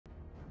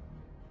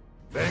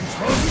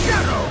Vengeful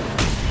shadow!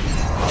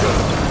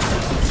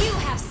 You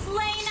have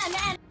slain an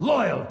enemy!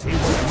 Loyalty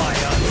was my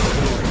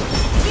undoing.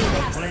 You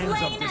have Flames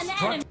slain of an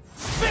destruction. enemy!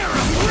 Spear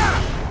of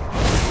wrath!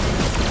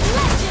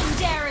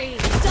 Legendary!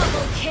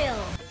 Double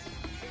kill!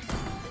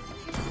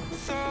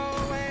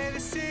 Throw away the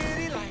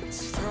city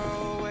lights,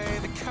 throw away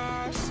the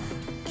cars.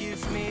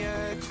 Give me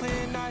a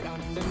clear night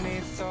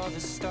underneath all the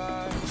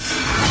stars.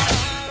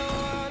 I don't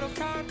want no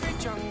concrete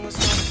jungles,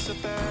 no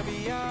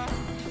suburbia.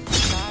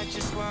 I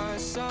just want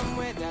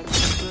somewhere that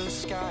the blue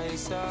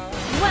skies are.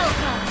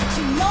 Welcome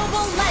to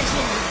Mobile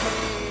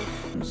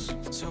Legends!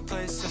 To a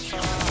place afar,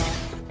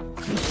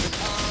 where the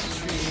palm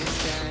trees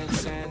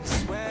dance and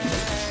sway.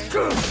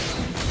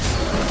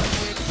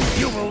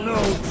 You will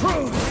know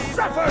true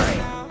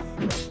suffering!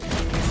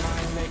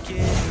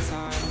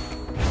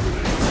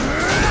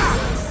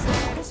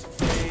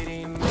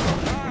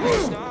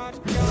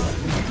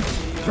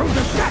 Through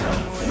the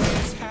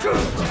shadows!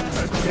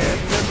 The dead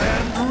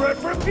demand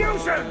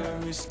retribution!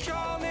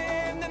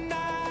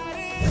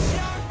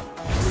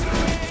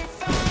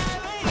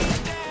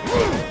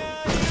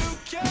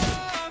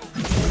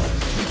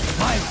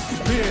 My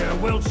spear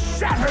will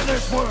shatter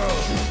this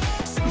world!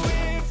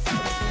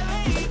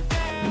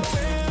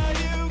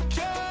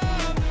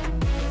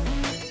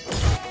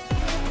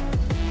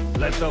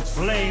 Let the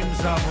flames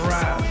of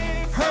wrath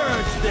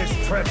purge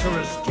this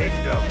treacherous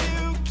kingdom!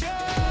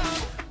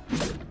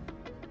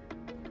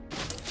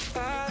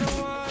 I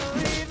don't wanna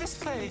leave this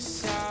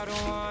place, I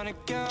don't wanna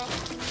go.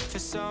 For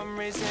some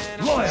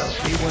reason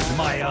Loyalty was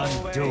my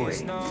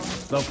undoing.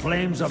 The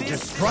flames of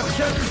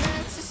destruction,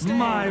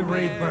 my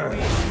rebirth.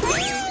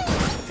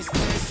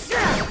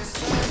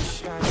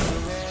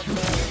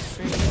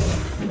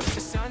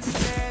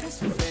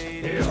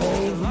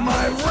 Behold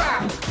my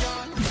wrath!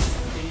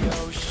 the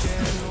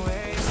ocean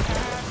waves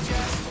have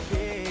just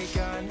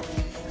begun.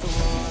 The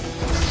water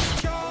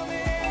is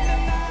coming, the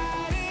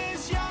night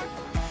is young.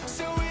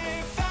 So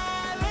if I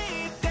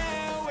lead,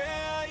 then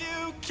will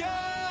you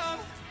come?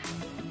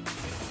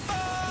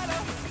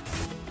 Follow,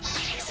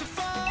 so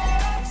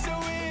follow. So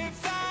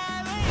if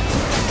I lead,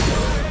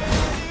 then will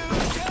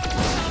you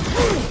come?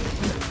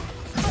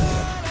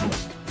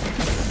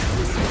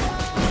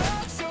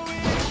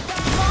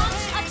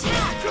 Launch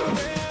attack!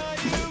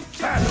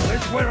 Battle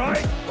is where I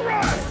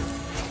thrive!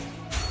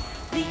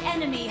 The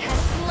enemy has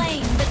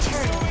slain the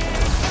turtle.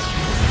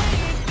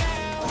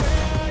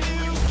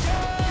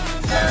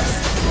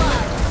 First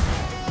blood.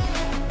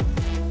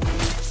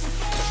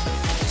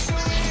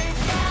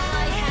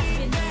 Ally has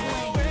been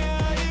slain.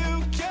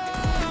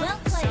 Well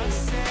played.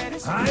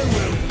 I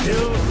will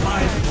build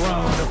my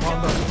throne upon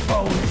the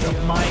bones of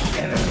my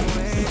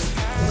enemies.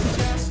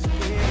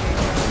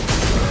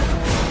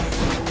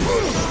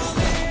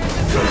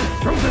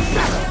 Through the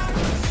shadow!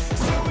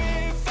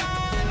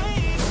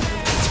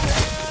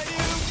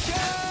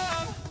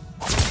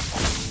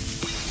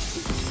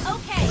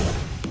 Okay.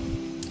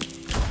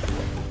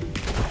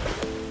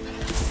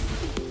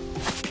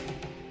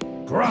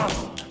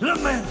 Grovel,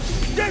 lament,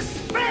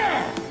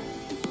 despair!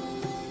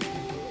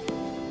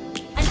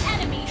 An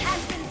enemy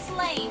has been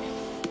slain.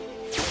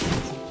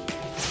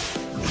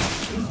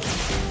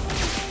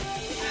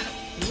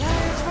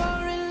 Lights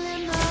roaring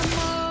in the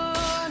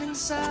morning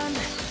sun,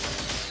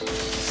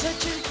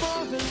 searching for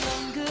a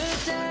longer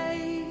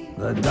day.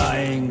 The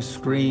dying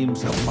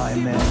screams of my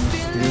men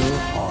still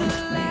haunt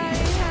me.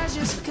 Has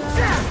just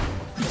come.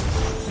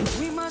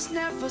 We must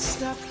never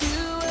stop doing.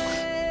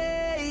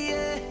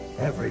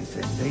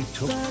 Everything they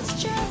took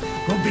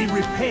will be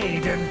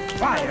repaid in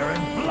fire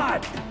and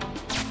blood.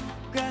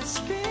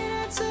 Grasping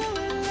into a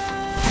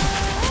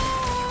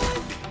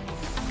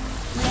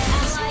The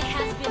ally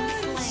has been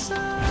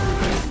slain.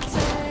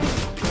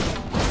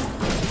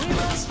 we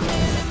must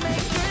really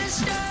make this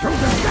stop. Through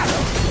the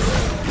shadow!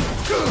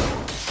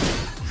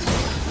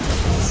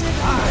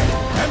 I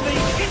am the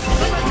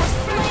instrument!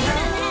 Slain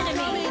an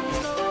enemy.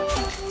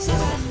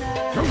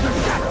 Through the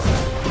shadow!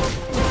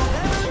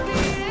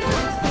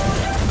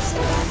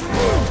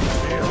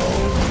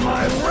 Behold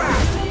my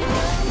wrath!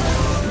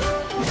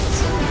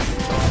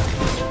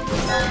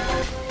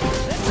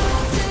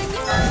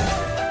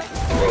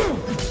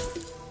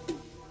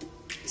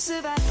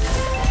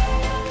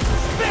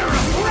 Spear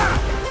of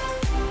wrath!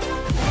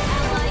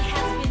 Ally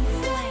has been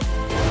slain.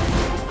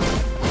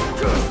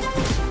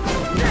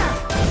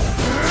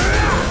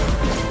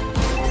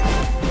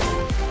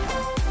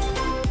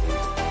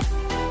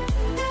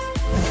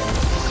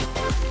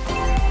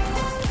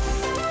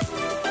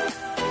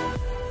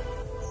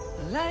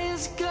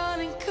 Lion's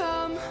gonna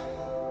come.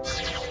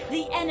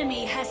 The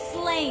enemy has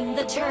slain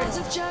the Birds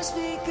turtle. have just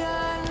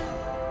begun.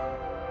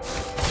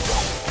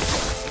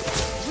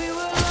 We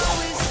will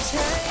always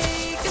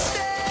take a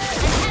stand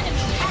An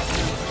enemy has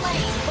been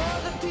slain. for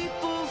the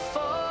people,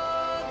 for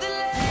the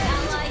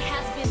land. Ally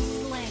has been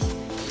slain.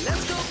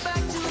 Let's go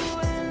back to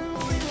when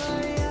we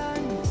were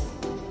young.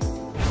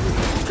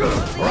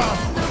 Grovel,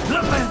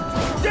 lament,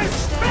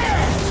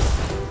 despair!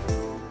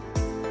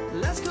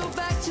 Let's go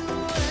back to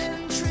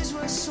when trees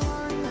were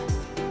swung.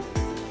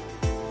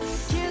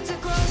 Kids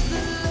across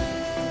the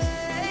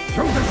lake.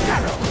 Through the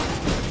shadow!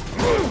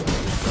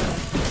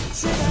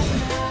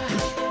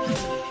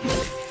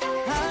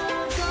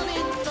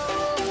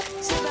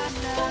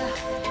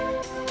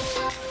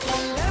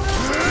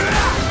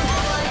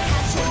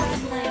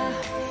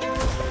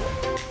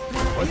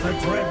 With the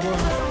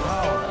Dreadworm's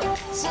power,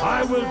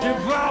 I will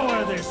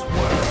devour this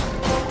world!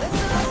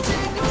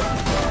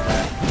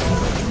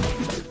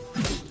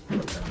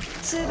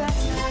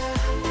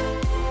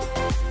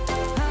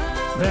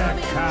 Their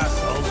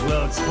castles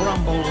will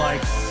crumble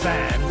like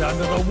sand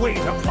under the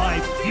weight of my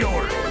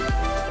fury!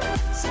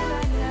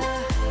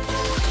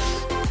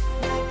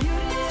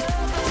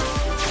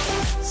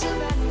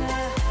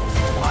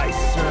 My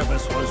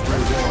service was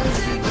rewarded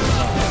in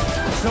blood,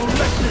 so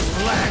let this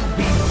land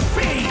be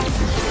free!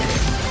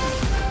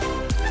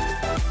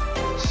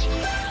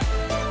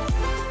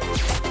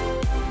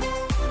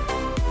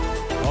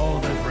 All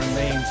that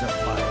remains of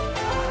my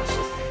past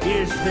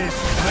is this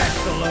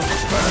vessel of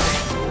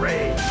burning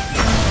rage.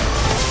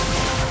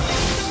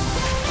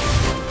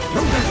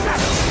 Through the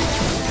shadows!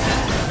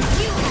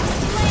 You have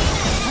slain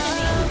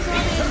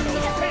an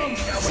enemy.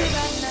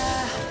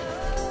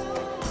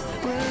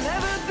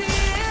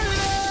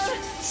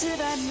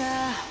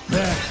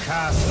 Their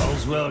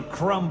castles will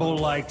crumble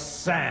like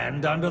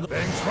sand under the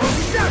vengeful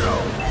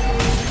shadow!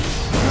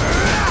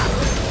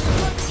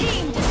 Your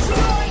team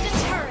destroyed a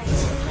turret.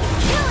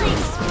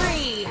 Killing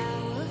spree.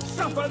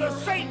 Suffer the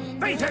same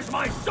fate as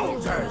my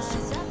soldiers!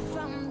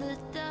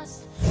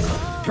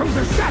 Through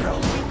the shadow!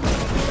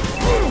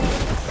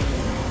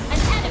 An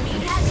enemy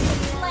has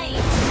been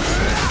slain.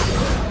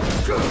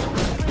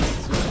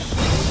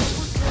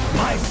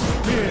 My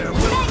spear will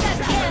Mega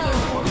kill.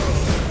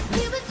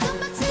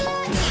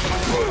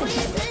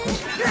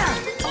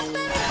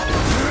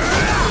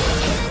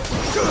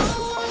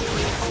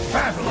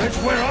 battle is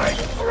where I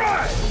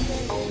thrive!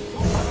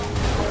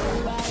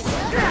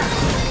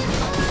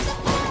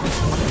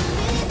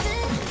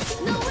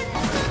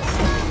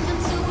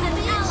 An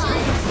ally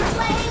has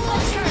slain the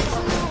turret.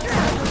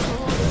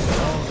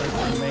 All that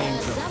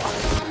remains of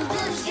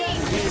Your team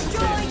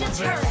destroyed a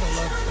turret.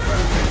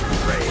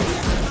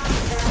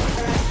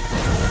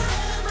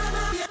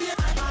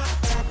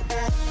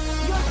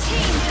 Your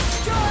team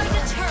destroyed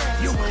a turret.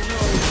 You will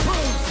know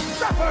true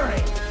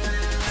suffering!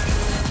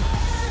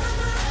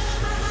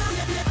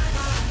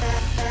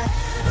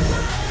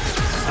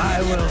 I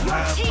will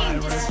have team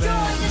my destroyed a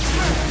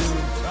revenge in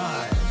due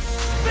time.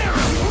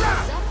 Spirit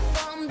wrath!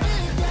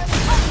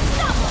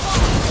 Unstoppable.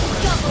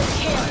 Double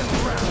kill.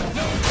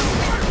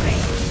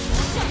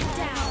 Shut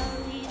down.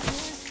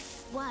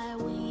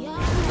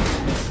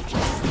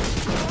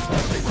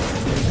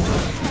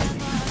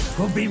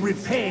 Will be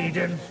repaid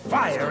in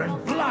fire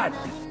and blood!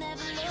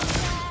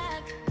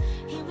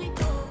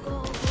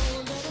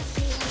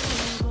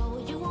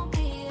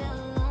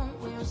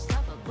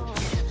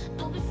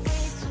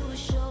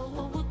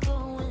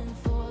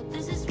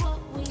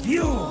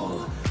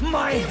 Fuel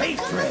my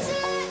hatred!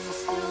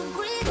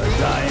 The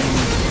dying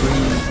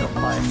screams of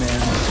my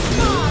men.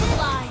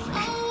 Godlike.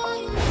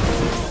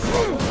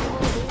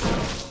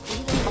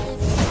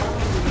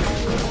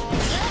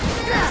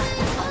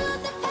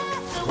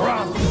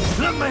 Wrath,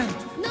 lament,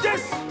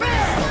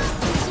 despair!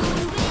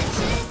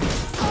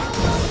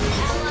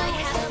 Ally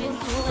has been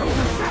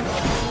slain.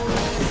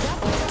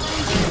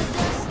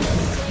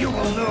 You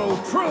will know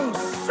true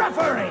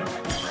suffering!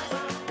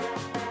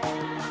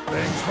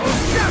 Vengeful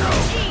shadow!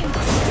 Team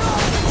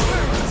destroyed the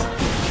turret.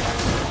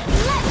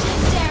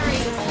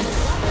 Legendary.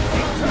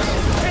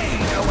 Eternal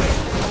pain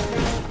awaits!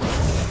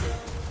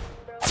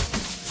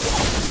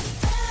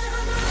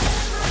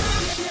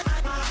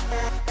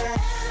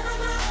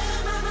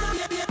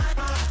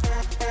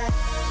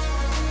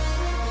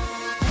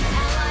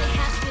 Ally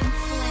has been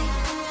slain.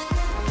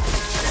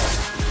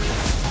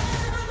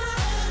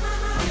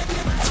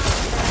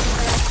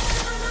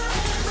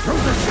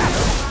 Through the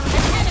shadow!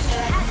 An enemy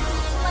has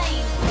been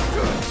slain.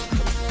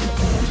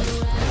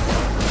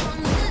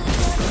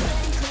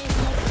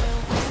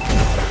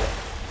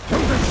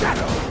 Through the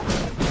shadow!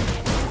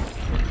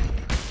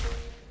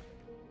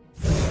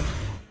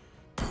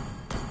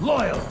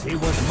 Loyalty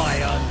was my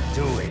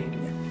undoing.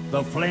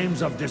 The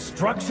flames of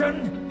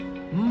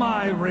destruction,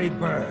 my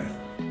rebirth.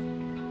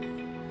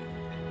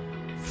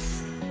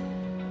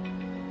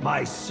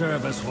 My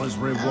service was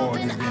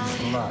rewarded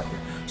in blood,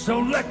 so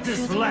let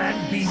this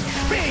land be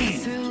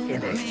bathed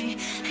in it.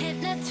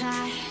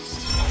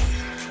 Hypnotized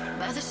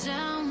by the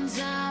sounds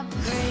I'm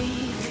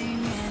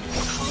breathing in.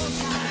 Hold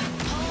tight,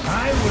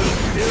 I will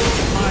build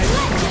my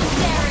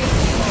Legendary.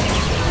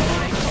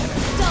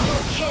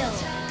 Double kill.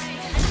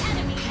 An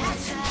enemy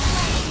has been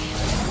slain.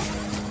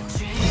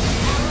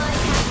 Ally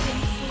has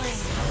been slain.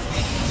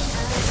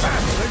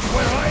 passage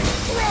where I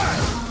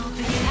thrive!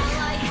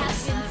 Ally has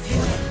been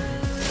slain.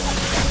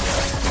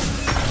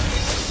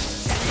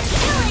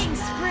 Killing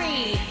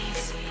spree.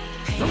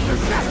 Through the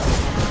shadow!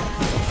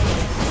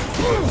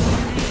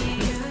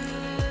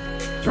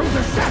 Through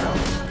the shadow!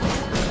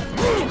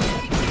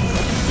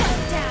 Shut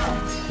down.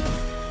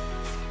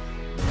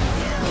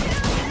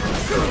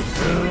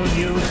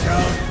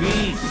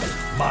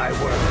 my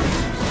words.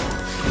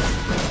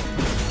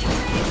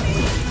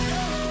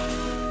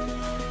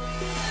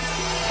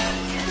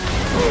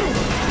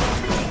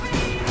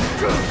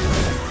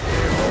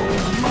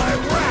 Behold my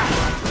wrath!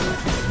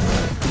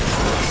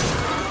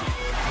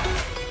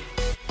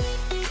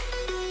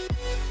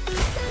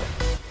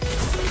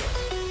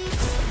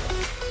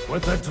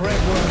 With the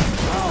Dreadworm's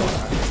power,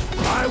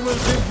 I will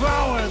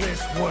devour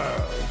this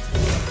world!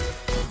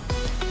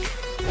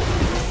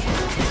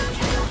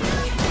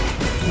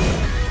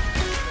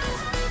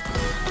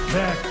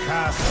 Their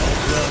castles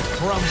will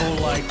crumble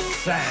like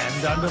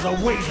sand under the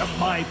weight of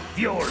my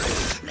fury!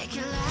 Make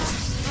it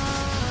last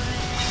forever.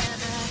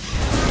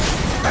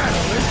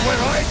 Battle is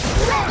where I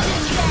thrive!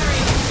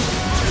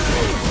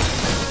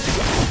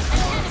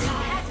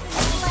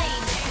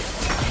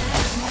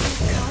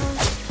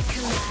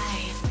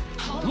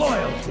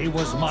 Loyalty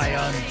was my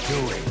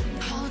undoing.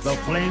 The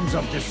flames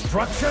of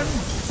destruction,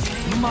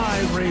 my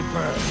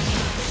rebirth.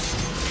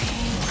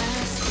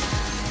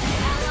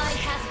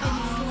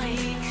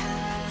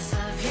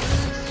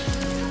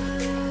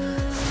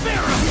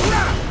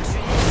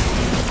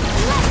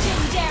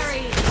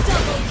 Legendary!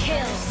 Double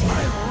kill!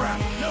 My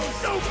wrath knows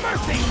no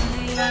mercy!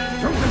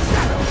 Through the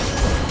shadows!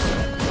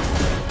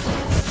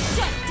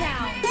 Shut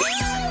down!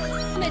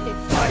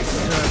 My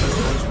service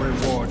was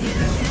rewarded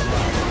in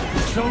blood,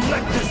 so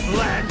let this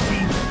land be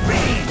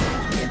bathed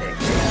in it!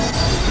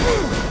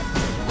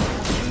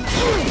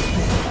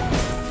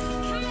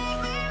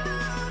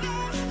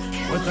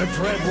 With the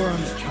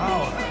Dreadworm's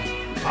power,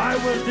 I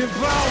will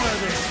devour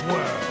this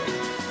world!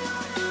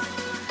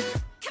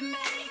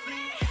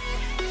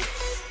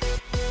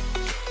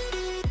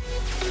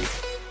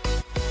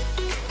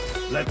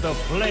 Let the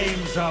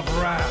flames of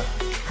wrath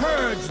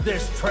purge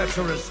this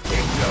treacherous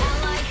kingdom!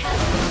 Ally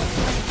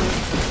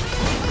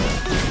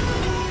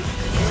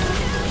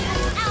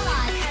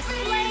has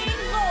slain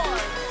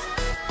Lord!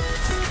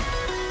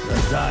 The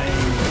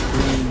dying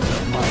screams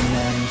of my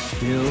men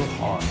still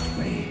haunt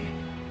me.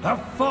 A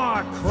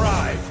far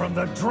cry from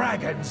the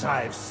dragons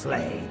I've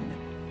slain.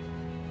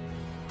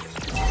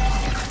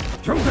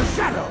 Through the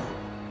shadow!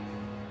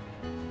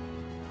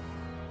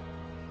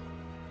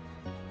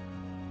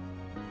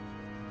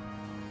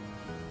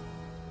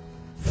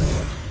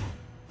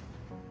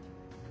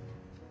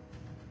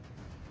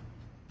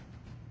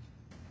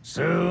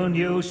 Soon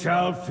you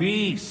shall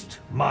feast,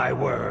 my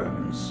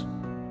worms.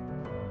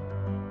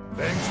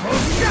 Vengeful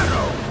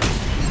shadow!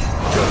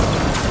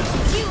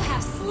 You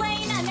have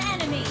slain an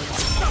enemy!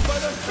 Suffer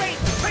the fate!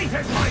 Fate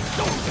is my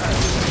soldier!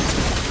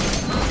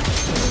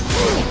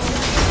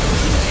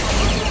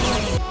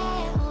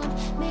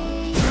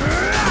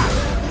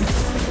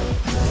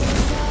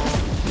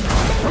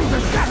 Through the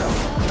shadow!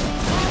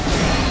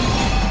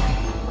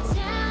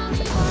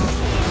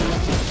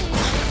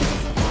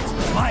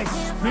 My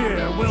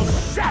spear will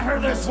shatter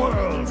this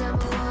world!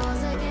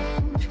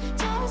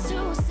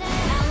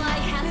 Ally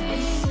has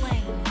been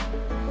slain.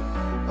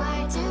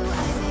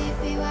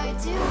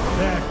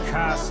 Their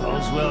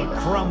castles will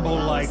crumble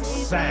like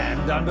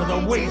sand under the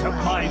weight of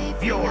my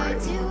fury!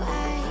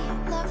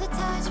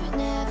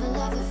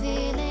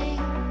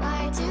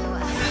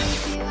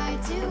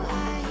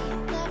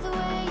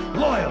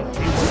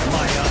 Loyalty was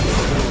my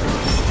undoing.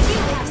 You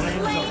have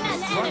Flames slain of an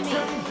enemy!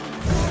 destruction,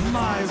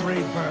 my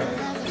rebirth.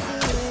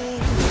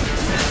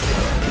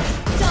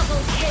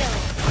 Double kill!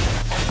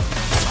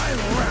 My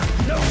wrath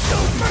knows no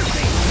mercy!